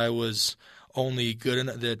that I was only good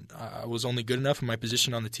enough, and my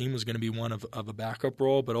position on the team was going to be one of a backup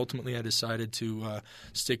role. But ultimately, I decided to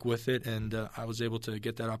stick with it, and I was able to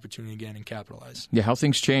get that opportunity again and capitalize. Yeah, how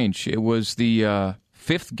things change. It was the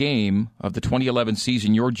fifth game of the 2011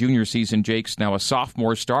 season, your junior season. Jake's now a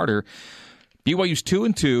sophomore starter. BYU's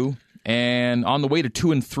 2-2, and on the way to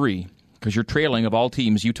 2-3 because you're trailing of all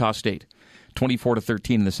teams Utah State,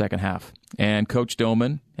 24-13 in the second half. And Coach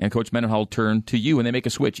Doman and Coach Mendenhall turn to you, and they make a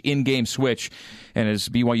switch, in-game switch. And as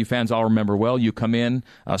BYU fans all remember well, you come in,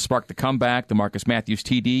 spark the comeback, the Marcus Matthews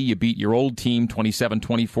TD, you beat your old team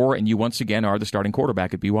 27-24, and you once again are the starting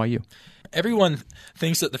quarterback at BYU. Everyone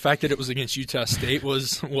thinks that the fact that it was against Utah State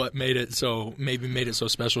was what made it so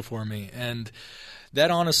special for me. And that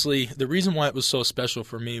honestly, the reason why it was so special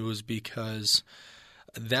for me was because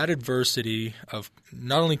that adversity of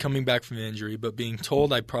not only coming back from injury, but being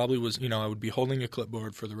told I probably was, I would be holding a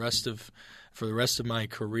clipboard for the rest of my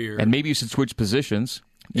career, and maybe you should switch positions.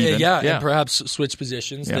 And perhaps switch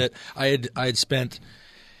positions. That I had spent.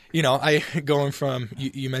 Going from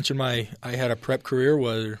you mentioned I had a prep career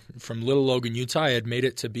where from Little Logan, Utah, I had made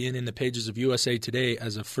it to being in the pages of USA Today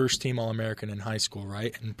as a first-team All-American in high school,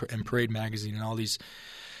 right, and Parade Magazine and all these.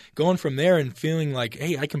 Going from there and feeling like,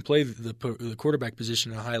 hey, I can play the quarterback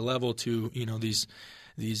position at a high level to these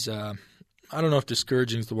I don't know if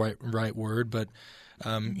discouraging is the right word, but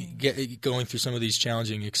going through some of these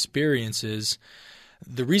challenging experiences.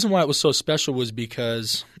 The reason why it was so special was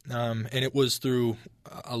because, and it was through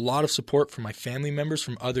a lot of support from my family members,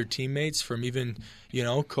 from other teammates, from even,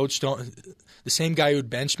 the same guy who'd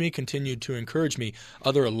benched me continued to encourage me.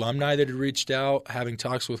 Other alumni that had reached out, having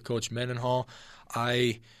talks with Coach Mendenhall,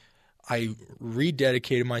 I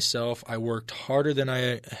rededicated myself. I worked harder than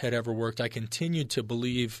I had ever worked. I continued to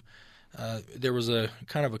believe there was a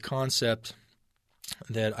kind of a concept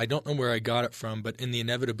that I don't know where I got it from, but in the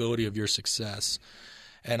inevitability of your success.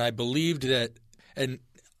 And I believed that, and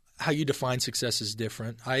how you define success is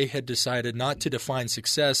different. I had decided not to define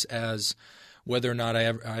success as whether or not I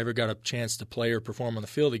ever got a chance to play or perform on the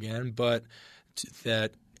field again, but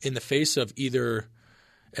that in the face of either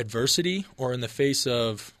adversity or in the face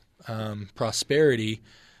of prosperity,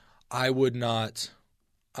 I would not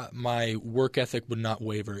my work ethic would not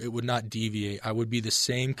waver. It would not deviate. I would be the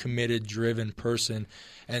same committed, driven person.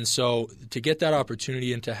 And so to get that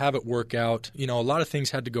opportunity and to have it work out, a lot of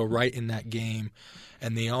things had to go right in that game,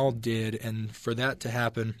 and they all did. And for that to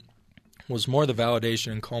happen was more the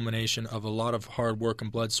validation and culmination of a lot of hard work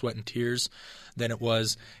and blood, sweat, and tears than it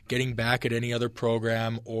was getting back at any other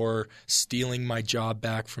program or stealing my job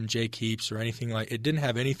back from Jake Heaps or anything like it. It didn't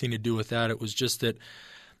have anything to do with that. It was just that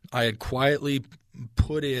I had quietly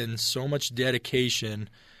put in so much dedication,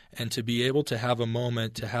 and to be able to have a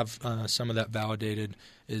moment to have some of that validated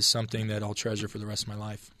is something that I'll treasure for the rest of my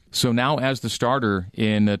life. So now as the starter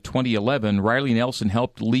in 2011, Riley Nelson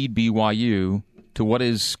helped lead BYU to what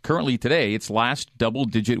is currently today its last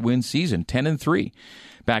double-digit win season, 10-3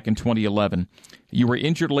 back in 2011. You were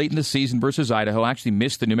injured late in the season versus Idaho, actually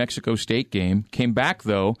missed the New Mexico State game, came back,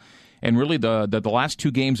 though, and really the last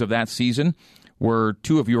two games of that season were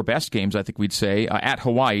two of your best games, I think we'd say, at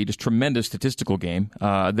Hawaii. Just tremendous statistical game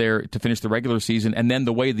there to finish the regular season. And then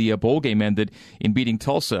the way the bowl game ended in beating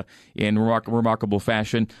Tulsa in remarkable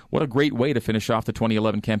fashion. What a great way to finish off the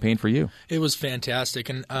 2011 campaign for you. It was fantastic.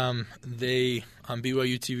 And they, on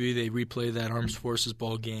BYU TV, they replay that Armed Forces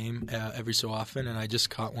Bowl game every so often. And I just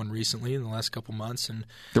caught one recently in the last couple months. And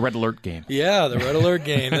the Red Alert game. Yeah, the Red Alert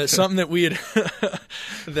game. That's something that we had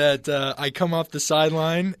that I come off the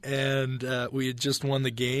sideline and we had just won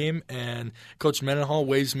the game, and Coach Mendenhall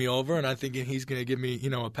waves me over, and I'm thinking he's going to give me,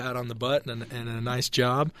 a pat on the butt and a nice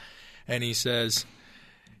job. And he says,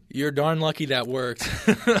 "You're darn lucky that worked."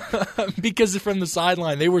 Because from the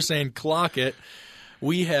sideline, they were saying, "Clock it."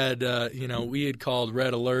 We had, we had called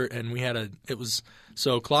Red Alert, and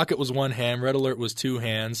so Clock it was one hand, Red Alert was two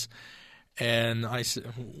hands. And I said,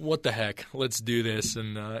 "What the heck? Let's do this."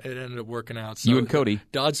 And it ended up working out. So you and Cody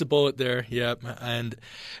dodged the bullet there. Yep. And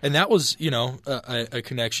that was, a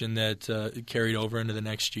connection that carried over into the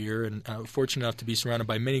next year. And fortunate enough to be surrounded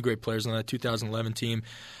by many great players on that 2011 team.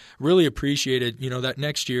 Really appreciated, that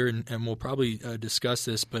next year, and we'll probably discuss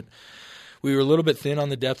this, but we were a little bit thin on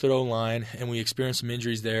the depth at O-line, and we experienced some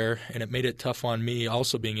injuries there, and it made it tough on me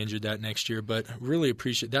also being injured that next year. But really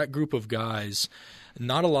appreciate that group of guys.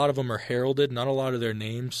 Not a lot of them are heralded. Not a lot of their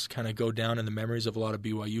names kind of go down in the memories of a lot of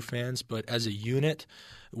BYU fans. But as a unit,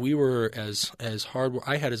 we were as hard.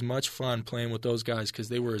 I had as much fun playing with those guys because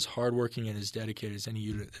they were as hardworking and as dedicated as any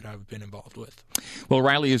unit that I've been involved with. Well,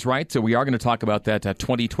 Riley is right. So we are going to talk about that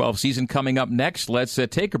 2012 season coming up next. Let's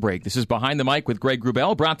take a break. This is Behind the Mic with Greg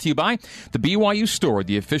Wrubell, brought to you by the BYU Store,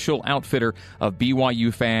 the official outfitter of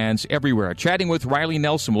BYU fans everywhere. Chatting with Riley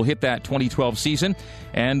Nelson, we'll hit that 2012 season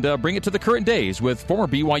and bring it to the current days with former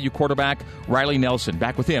BYU quarterback Riley Nelson.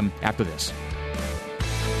 Back with him after this.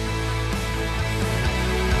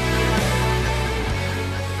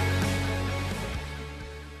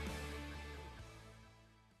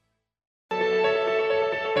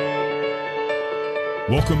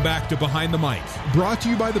 Welcome back to Behind the Mic, brought to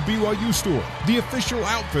you by the BYU Store, the official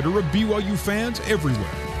outfitter of BYU fans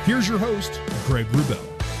everywhere. Here's your host, Greg Wrubell.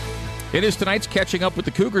 It is tonight's Catching Up with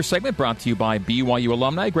the Cougars segment, brought to you by BYU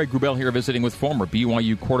alumni. Greg Wrubell here visiting with former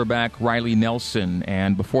BYU quarterback Riley Nelson.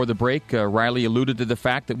 And before the break, Riley alluded to the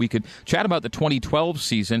fact that we could chat about the 2012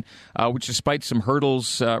 season, which despite some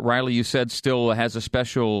hurdles, Riley, you said still has a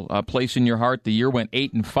special place in your heart. The year went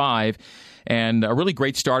 8-5. And a really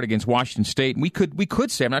great start against Washington State. And we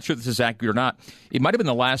could say, I'm not sure if this is accurate or not, it might have been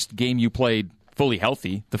the last game you played fully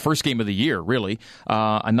healthy, the first game of the year, really.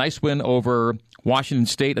 A nice win over Washington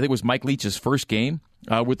State. I think it was Mike Leach's first game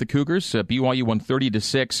with the Cougars. BYU won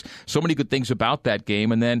 30-6. So many good things about that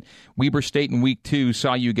game. And then Weber State in week 2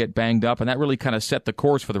 saw you get banged up, and that really kind of set the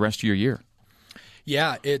course for the rest of your year.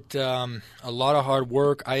 Yeah, a lot of hard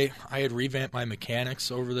work. I had revamped my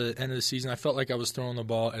mechanics over the end of the season. I felt like I was throwing the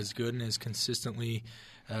ball as good and as consistently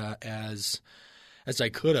as I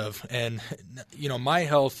could have. And my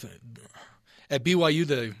health at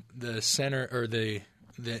BYU, the center or the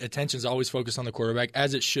attention is always focused on the quarterback,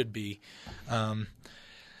 as it should be.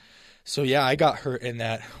 So, yeah, I got hurt in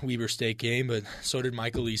that Weber State game, but so did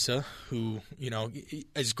Michael Issa, who,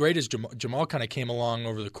 as great as Jamal kind of came along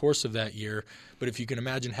over the course of that year. But if you can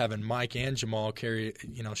imagine having Mike and Jamal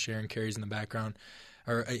sharing carries in the background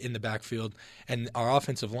or in the backfield, and our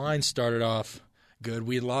offensive line started off good.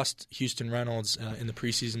 We had lost Houston Reynolds in the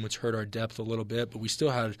preseason, which hurt our depth a little bit, but we still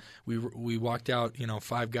had we walked out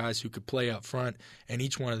 5 guys who could play up front, and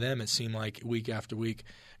each one of them, it seemed like week after week,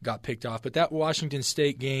 got picked off. But that Washington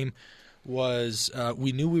State game was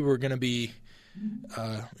we knew we were going to be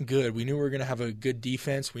good. We knew we were going to have a good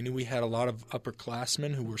defense. We knew we had a lot of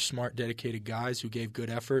upperclassmen who were smart, dedicated guys who gave good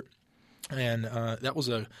effort. And that was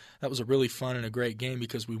a really fun and a great game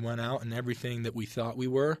because we went out and everything that we thought we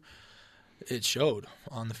were, it showed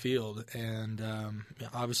on the field. And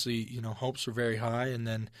obviously, hopes were very high. And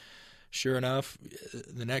then, sure enough,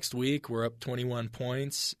 the next week we're up 21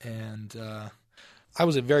 points. And I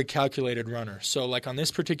was a very calculated runner. So, like on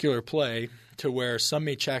this particular play, to where some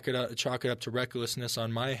may chalk it up to recklessness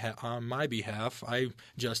on my behalf, I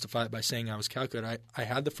justify it by saying I was calculated. I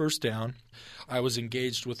had the first down. I was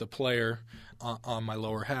engaged with a player on my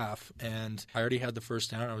lower half, and I already had the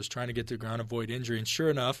first down. I was trying to get to the ground, avoid injury, and sure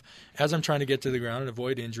enough, as I'm trying to get to the ground and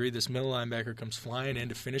avoid injury, this middle linebacker comes flying in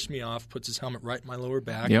to finish me off, puts his helmet right in my lower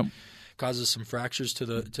back, causes some fractures to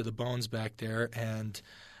the bones back there, and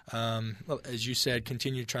as you said,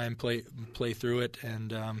 continue to try and play through it.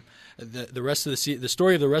 And the rest of the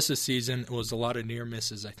story of the rest of the season was a lot of near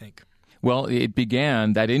misses, I think. Well,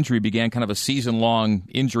 that injury began kind of a season-long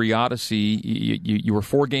injury odyssey. You were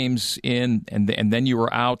 4 games in, and then you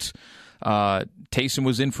were out. Taysom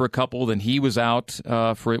was in for a couple, then he was out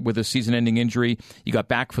with a season-ending injury. You got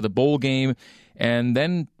back for the bowl game, and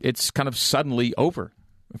then it's kind of suddenly over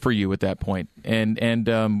for you at that point. And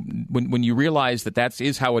when you realize that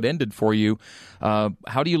is how it ended for you,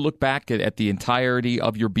 how do you look back at the entirety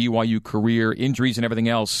of your BYU career, injuries and everything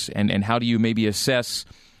else, and how do you maybe assess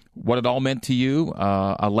what it all meant to you,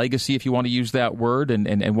 a legacy, if you want to use that word,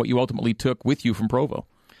 and what you ultimately took with you from Provo?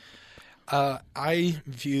 I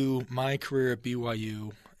view my career at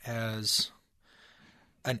BYU as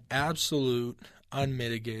an absolute,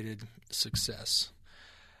 unmitigated success.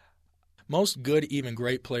 Most good, even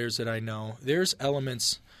great players that I know, there's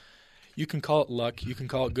elements. You can call it luck. You can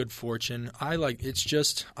call it good fortune. I like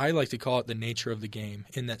to call it the nature of the game,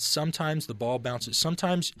 in that sometimes the ball bounces.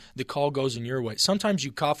 Sometimes the call goes in your way. Sometimes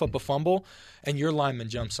you cough up a fumble and your lineman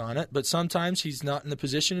jumps on it, but sometimes he's not in the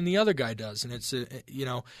position and the other guy does. And it's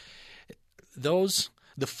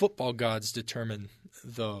the football gods determine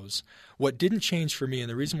those. What didn't change for me, and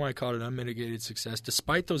the reason why I called it unmitigated success,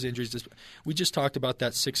 despite those injuries, we just talked about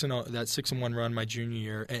that 6-1 run my junior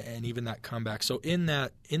year, and even that comeback. So in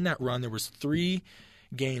that run, there was 3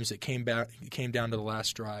 games that came down to the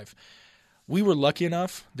last drive. We were lucky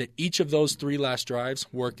enough that each of those 3 last drives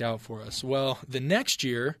worked out for us. Well, the next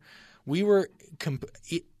year, we were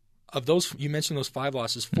of those. You mentioned those 5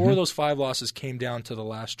 losses. 4 of those 5 losses came down to the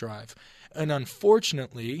last drive, and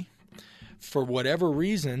unfortunately, for whatever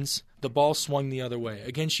reasons, the ball swung the other way.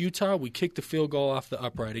 Against Utah, we kicked the field goal off the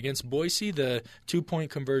upright. Against Boise, the 2-point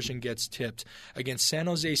conversion gets tipped. Against San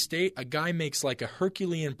Jose State, a guy makes like a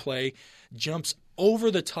Herculean play, jumps over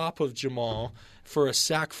the top of Jamal for a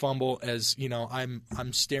sack fumble as,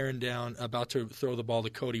 I'm staring down, about to throw the ball to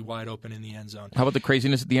Cody wide open in the end zone. How about the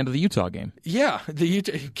craziness at the end of the Utah game? Yeah, the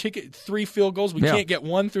Utah kick it 3 field goals. We can't get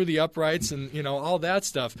 1 through the uprights and, all that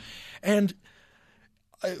stuff. And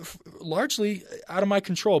largely out of my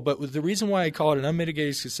control, but the reason why I call it an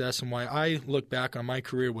unmitigated success and why I look back on my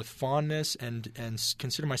career with fondness and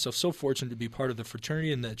consider myself so fortunate to be part of the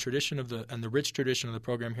fraternity and the tradition of the rich tradition of the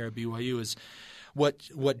program here at BYU is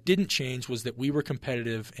what didn't change was that we were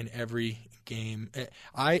competitive in every game.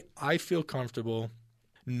 I feel comfortable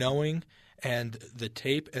knowing, and the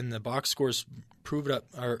tape and the box scores prove it up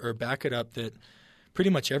or back it up, that pretty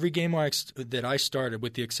much every game that I started,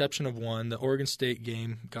 with the exception of one, the Oregon State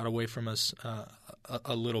game got away from us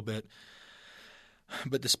a little bit.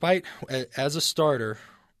 But despite, as a starter,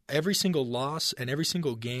 every single loss and every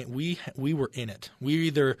single game, we were in it. We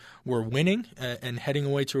either were winning and heading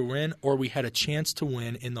away to a win, or we had a chance to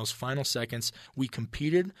win in those final seconds. We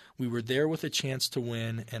competed. We were there with a chance to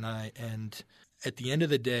win. And at the end of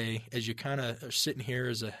the day, as you kind of are sitting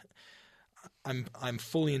here I'm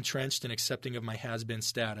fully entrenched and accepting of my has-been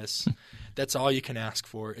status. That's all you can ask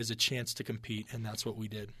for, is a chance to compete, and that's what we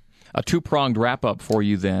did. A 2-pronged wrap-up for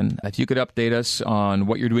you then. If you could update us on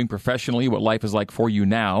what you're doing professionally, what life is like for you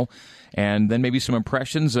now, and then maybe some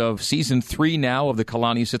impressions of Season 3 now of the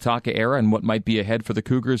Kalani Sitake era and what might be ahead for the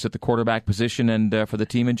Cougars at the quarterback position and for the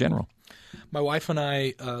team in general. My wife and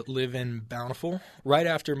I live in Bountiful. Right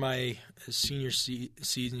after my senior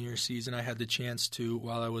season, I had the chance to,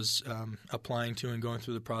 while I was applying to and going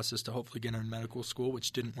through the process to hopefully get into medical school,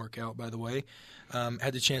 which didn't work out, by the way,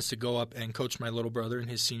 had the chance to go up and coach my little brother in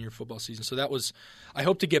his senior football season. So that was – I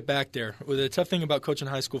hope to get back there. Well, the tough thing about coaching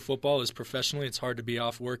high school football is professionally it's hard to be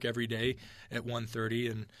off work every day at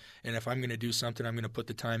 1:30, and if I'm going to do something, I'm going to put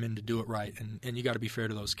the time in to do it right, and you got to be fair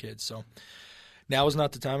to those kids. So now is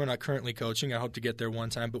not the time. I'm not currently coaching. I hope to get there one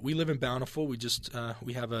time. But we live in Bountiful. We just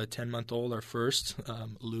we have a 10-month-old, our first.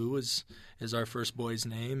 Lou is our first boy's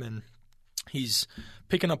name, and he's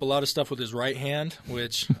picking up a lot of stuff with his right hand,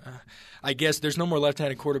 which I guess there's no more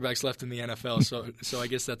left-handed quarterbacks left in the NFL, so I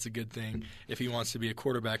guess that's a good thing if he wants to be a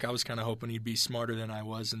quarterback. I was kind of hoping he'd be smarter than I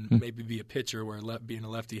was and maybe be a pitcher where being a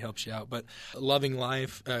lefty helps you out. But loving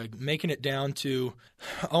life, making it down to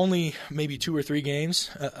only maybe 2 or 3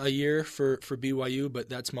 games a year for BYU, but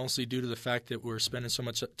that's mostly due to the fact that we're spending so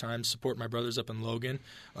much time supporting my brothers up in Logan.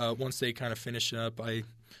 Once they kind of finish up,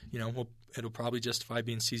 it'll probably justify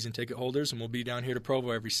being season ticket holders, and we'll be down here to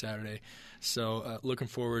Provo every Saturday. So looking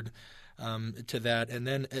forward to that. And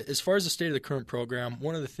then as far as the state of the current program,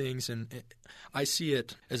 one of the things, and I see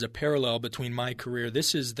it as a parallel between my career,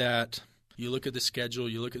 this is that you look at the schedule,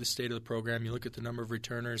 you look at the state of the program, you look at the number of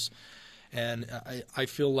returners, and I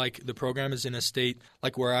feel like the program is in a state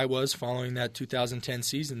like where I was following that 2010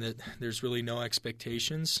 season, that there's really no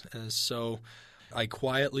expectations. So I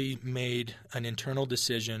quietly made an internal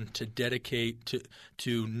decision to dedicate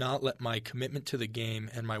to not let my commitment to the game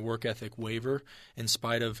and my work ethic waver in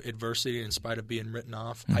spite of adversity, in spite of being written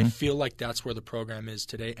off. I feel like that's where the program is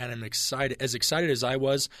today, and I'm excited as I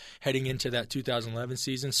was heading into that 2011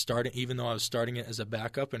 season, even though I was starting it as a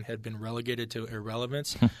backup and had been relegated to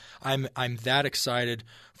irrelevance. I'm that excited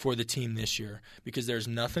for the team this year because there's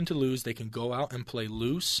nothing to lose. They can go out and play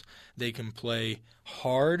loose. They can play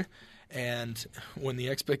hard. And when the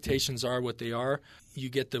expectations are what they are, you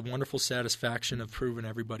get the wonderful satisfaction of proving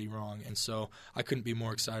everybody wrong. And so I couldn't be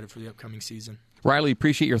more excited for the upcoming season. Riley,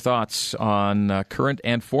 appreciate your thoughts on current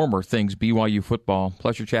and former things BYU football.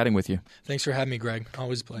 Pleasure chatting with you. Thanks for having me, Greg.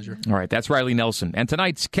 Always a pleasure. All right, that's Riley Nelson. And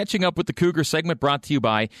tonight's Catching Up with the Cougar segment brought to you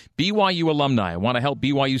by BYU Alumni. Want to help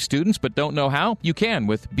BYU students but don't know how? You can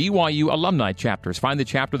with BYU Alumni chapters. Find the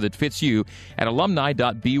chapter that fits you at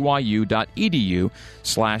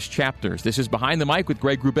alumni.byu.edu/chapters. This is Behind the Mic with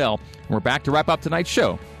Greg Wrubell, and we're back to wrap up tonight's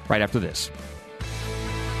show right after this.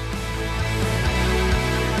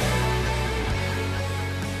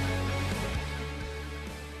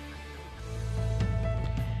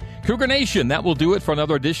 Cougar Nation, that will do it for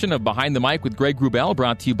another edition of Behind the Mic with Greg Wrubell,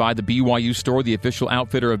 brought to you by the BYU Store, the official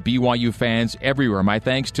outfitter of BYU fans everywhere. My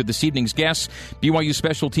thanks to this evening's guests, BYU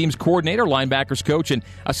Special Teams Coordinator, linebackers coach, and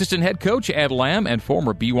assistant head coach Ed Lamb, and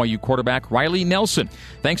former BYU quarterback Riley Nelson.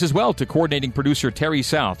 Thanks as well to coordinating producer Terry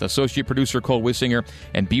South, associate producer Cole Wissinger,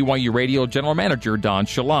 and BYU Radio general manager Don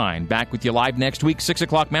Shaline. Back with you live next week, 6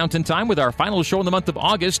 o'clock Mountain Time, with our final show in the month of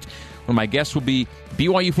August, when my guests will be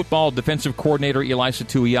BYU football defensive coordinator Elisa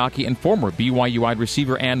Tuiaki and former BYU wide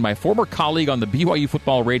receiver and my former colleague on the BYU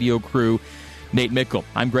football radio crew, Nate Mickle.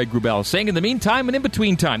 I'm Greg Wrubell, saying in the meantime and in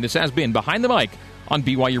between time, this has been Behind the Mic on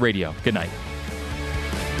BYU Radio. Good night.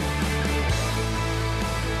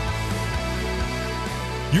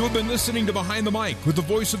 You have been listening to Behind the Mic with the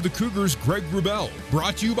voice of the Cougars, Greg Wrubell.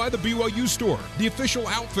 Brought to you by the BYU Store, the official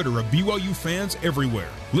outfitter of BYU fans everywhere.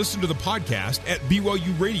 Listen to the podcast at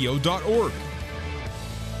BYURadio.org.